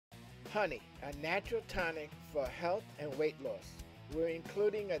Honey, a natural tonic for health and weight loss. We're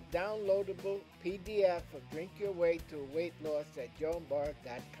including a downloadable PDF of Drink Your Way to Weight Loss at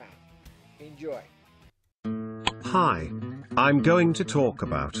joanbar.com. Enjoy. Hi. I'm going to talk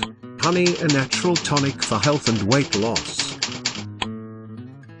about honey, a natural tonic for health and weight loss.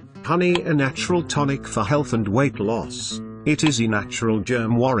 Honey, a natural tonic for health and weight loss. It is a natural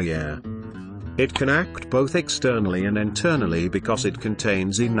germ warrior. It can act both externally and internally because it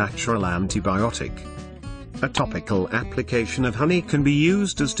contains a natural antibiotic. A topical application of honey can be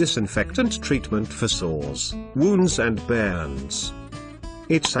used as disinfectant treatment for sores, wounds and burns.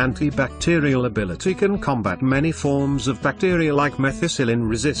 Its antibacterial ability can combat many forms of bacteria like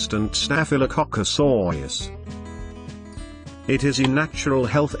methicillin-resistant Staphylococcus aureus. It is a natural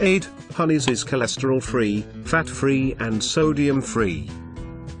health aid. Honey is cholesterol-free, fat-free and sodium-free.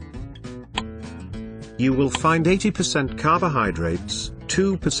 You will find 80% carbohydrates,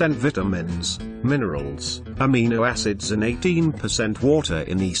 2% vitamins, minerals, amino acids and 18% water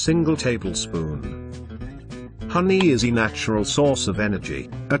in a single tablespoon. Honey is a natural source of energy.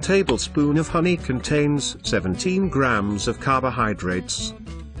 A tablespoon of honey contains 17 grams of carbohydrates.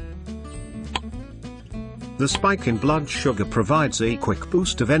 The spike in blood sugar provides a quick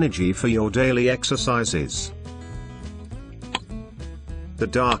boost of energy for your daily exercises. The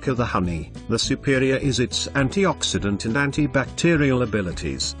darker the honey, the superior is its antioxidant and antibacterial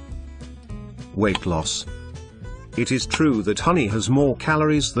abilities. Weight loss. It is true that honey has more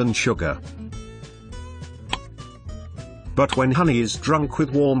calories than sugar. But when honey is drunk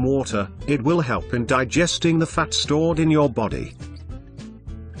with warm water, it will help in digesting the fat stored in your body.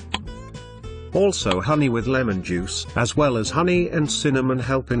 Also, honey with lemon juice, as well as honey and cinnamon,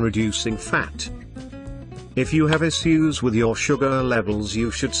 help in reducing fat. If you have issues with your sugar levels, you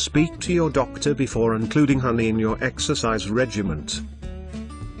should speak to your doctor before including honey in your exercise regimen.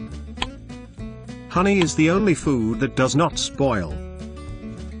 Honey is the only food that does not spoil.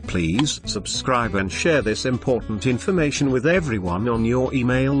 Please subscribe and share this important information with everyone on your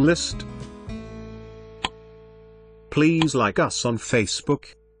email list. Please like us on Facebook.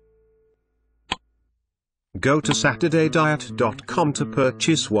 Go to SaturdayDiet.com to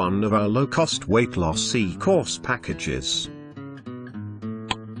purchase one of our low-cost weight loss e-course packages.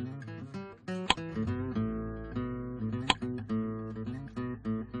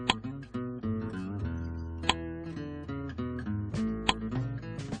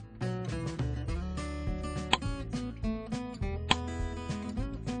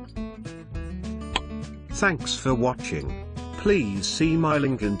 Thanks for watching. Please see my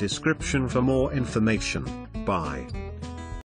link in description for more information. Bye.